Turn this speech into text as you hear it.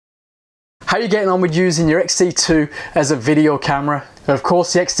How are you getting on with using your X-T2 as a video camera? Of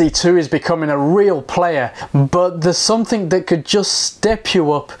course, the X-T2 is becoming a real player, but there's something that could just step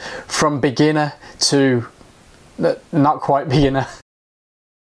you up from beginner to not quite beginner.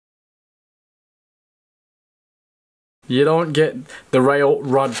 You don't get the rail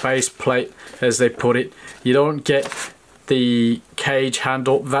rod base plate, as they put it. You don't get the cage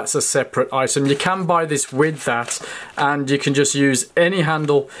handle. That's a separate item. You can buy this with that, and you can just use any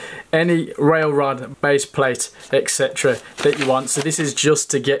handle, any rail rod, base plate, etc. that you want. So this is just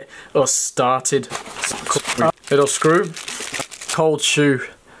to get us started. Little screw, cold shoe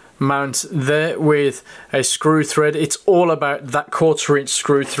mount there with a screw thread. It's all about that 1/4 inch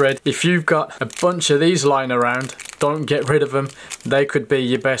screw thread. If you've got a bunch of these lying around, don't get rid of them. They could be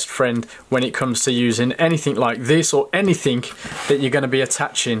your best friend when it comes to using anything like this or anything that you're going to be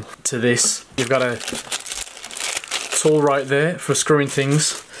attaching to this. You've got a tool right there for screwing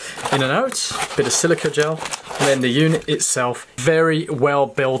things in and out, bit of silica gel, and then the unit itself, very well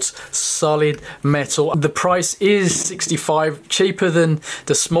built, solid metal. The price is $65, cheaper than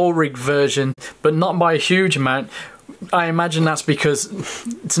the small rig version, but not by a huge amount. I imagine that's because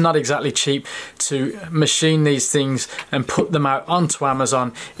it's not exactly cheap to machine these things and put them out onto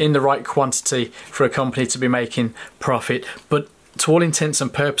Amazon in the right quantity for a company to be making profit. But to all intents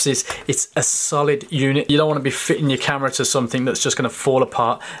and purposes, it's a solid unit. You don't want to be fitting your camera to something that's just going to fall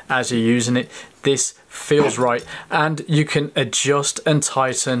apart as you're using it. This feels right, and you can adjust and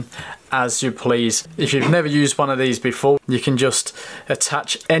tighten as you please. If you've never used one of these before, you can just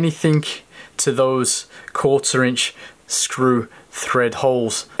attach anything to those 1/4 inch screw thread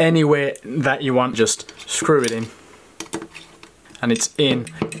holes anywhere that you want. Just screw it in and it's in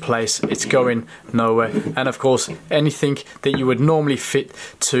place. It's going nowhere. And of course, anything that you would normally fit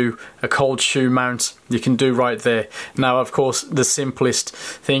to a cold shoe mount, you can do right there. Now, of course, the simplest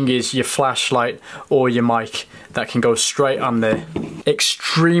thing is your flashlight or your mic that can go straight on there.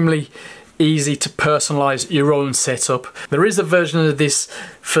 Extremely easy to personalize your own setup. There is a version of this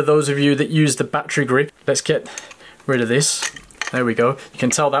for those of you that use the battery grip. Let's get rid of this. There we go. You can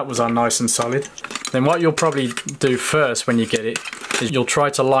tell that was on nice and solid. Then what you'll probably do first when you get it is you'll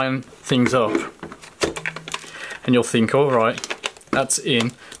try to line things up, and you'll think, all right, that's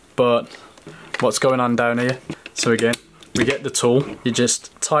in, but what's going on down here? So again, we get the tool, you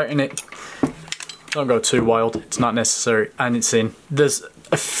just tighten it. Don't go too wild, it's not necessary, and it's in. There's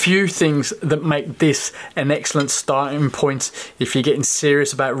a few things that make this an excellent starting point if you're getting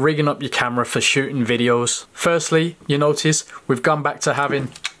serious about rigging up your camera for shooting videos. Firstly, you notice we've gone back to having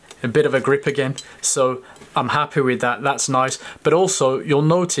a bit of a grip again, so I'm happy with that. That's nice. But also you'll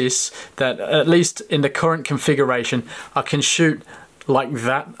notice that at least in the current configuration, I can shoot like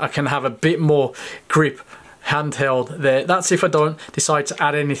that. I can have a bit more grip handheld there. That's if I don't decide to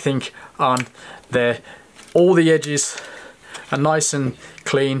add anything on there. All the edges are nice and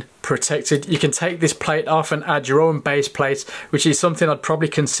clean, protected. You can take this plate off and add your own base plate, which is something I'd probably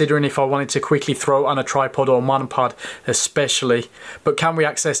considering if I wanted to quickly throw on a tripod or monopod especially. But can we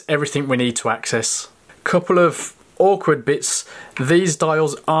access everything we need to access? Couple of awkward bits. These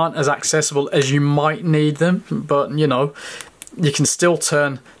dials aren't as accessible as you might need them, but you know, you can still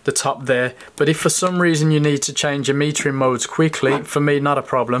turn the top there. But if for some reason you need to change your metering modes quickly, for me, not a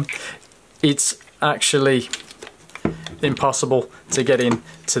problem. It's actually impossible to get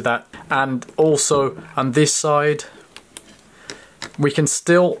into that. And also on this side, we can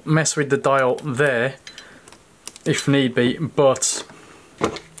still mess with the dial there if need be, but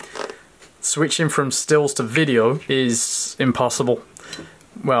switching from stills to video is impossible.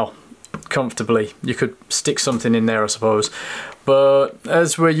 Well, comfortably. You could stick something in there, I suppose, but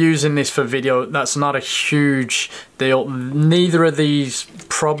as we're using this for video, that's not a huge deal. Neither of these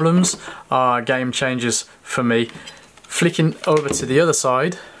problems are game changers for me. Flicking over to the other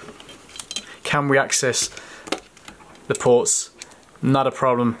side, can we access the ports? Not a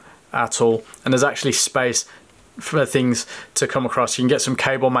problem at all, and there's actually space for things to come across. You can get some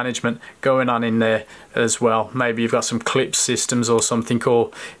cable management going on in there as well. Maybe you've got some clip systems or something,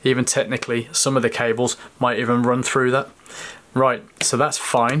 or even technically some of the cables might even run through that. Right, so that's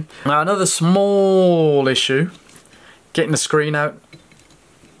fine. Now another small issue, getting the screen out.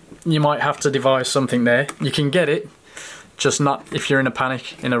 You might have to devise something there. You can get it, just not if you're in a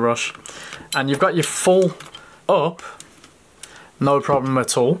panic, in a rush. And you've got your full up, no problem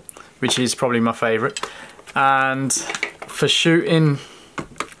at all, which is probably my favourite. And for shooting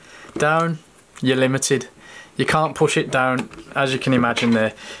down, you're limited. You can't push it down, as you can imagine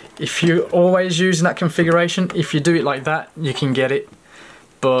there. If you're always using that configuration, if you do it like that, you can get it.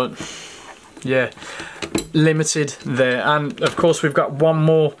 But yeah, limited there. And of course we've got one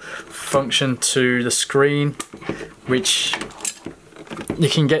more function to the screen which you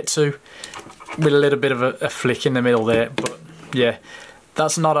can get to with a little bit of a flick in the middle there, but yeah,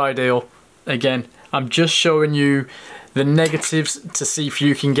 that's not ideal. Again, I'm just showing you the negatives to see if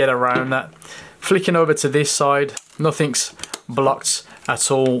you can get around that. Flicking over to this side, nothing's blocked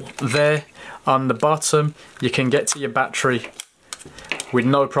at all there. On the bottom you can get to your battery with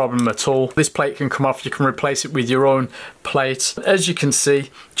no problem at all. This plate can come off, you can replace it with your own plate. As you can see,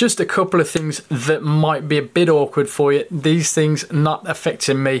 just a couple of things that might be a bit awkward for you. These things not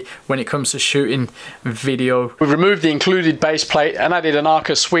affecting me when it comes to shooting video. We've removed the included base plate and added an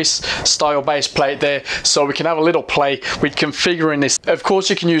Arca Swiss style base plate there, so we can have a little play with configuring this. Of course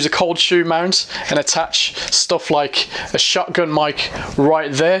you can use a cold shoe mount and attach stuff like a shotgun mic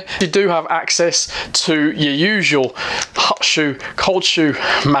right there. You do have access to your usual hot shoe, cold shoe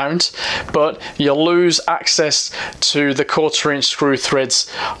mount, but you'll lose access to the 1/4 inch screw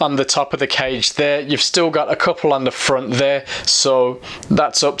threads on the top of the cage there. You've still got a couple on the front there, so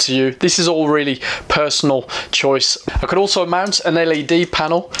that's up to you. This is all really personal choice. I could also mount an LED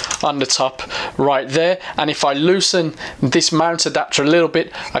panel on the top right there, and if I loosen this mount adapter a little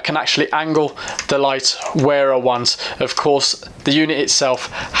bit, I can actually angle the light where I want. Of course the unit itself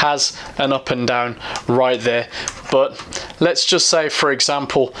has an up and down right there, but let's just say for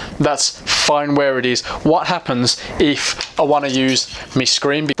example that's fine where it is. What happens if I want to use my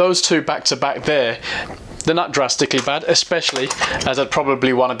screen? Those two back to back there, they're not drastically bad, especially as I'd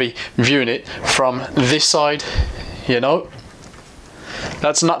probably want to be viewing it from this side, you know.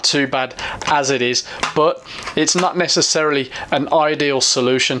 That's not too bad as it is, but it's not necessarily an ideal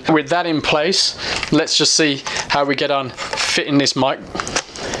solution. With that in place, let's just see how we get on fitting this mic.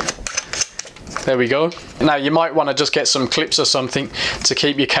 There we go. Now you might want to just get some clips or something to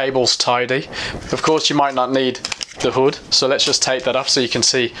keep your cables tidy. Of course you might not need the hood, so let's just take that off so you can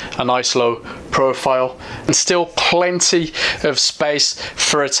see a nice low profile, and still plenty of space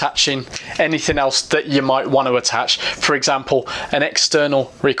for attaching anything else that you might want to attach. For example, an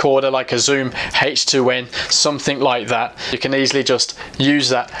external recorder like a Zoom H2N, something like that. You can easily just use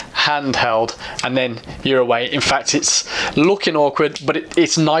that handheld and then you're away. In fact, it's looking awkward, but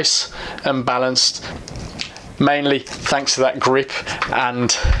it's nice and balanced, mainly thanks to that grip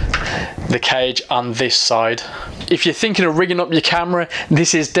and the cage on this side. If you're thinking of rigging up your camera,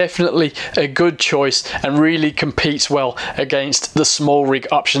 this is definitely a good choice and really competes well against the small rig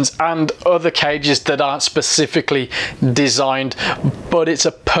options and other cages that aren't specifically designed, but it's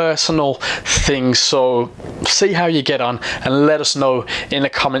a personal thing, so see how you get on and let us know in the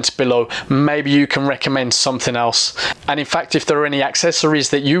comments below. Maybe you can recommend something else. And in fact, if there are any accessories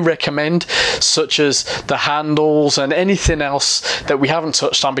that you recommend, such as the handles and anything else that we haven't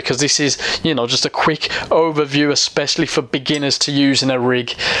touched on, because this is, you know, just a quick overview, especially for beginners to use in a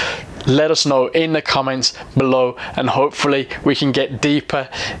rig, let us know in the comments below and hopefully we can get deeper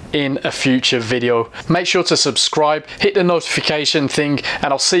in a future video. Make sure to subscribe, hit the notification thing,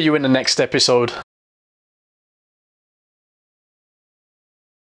 and I'll see you in the next episode.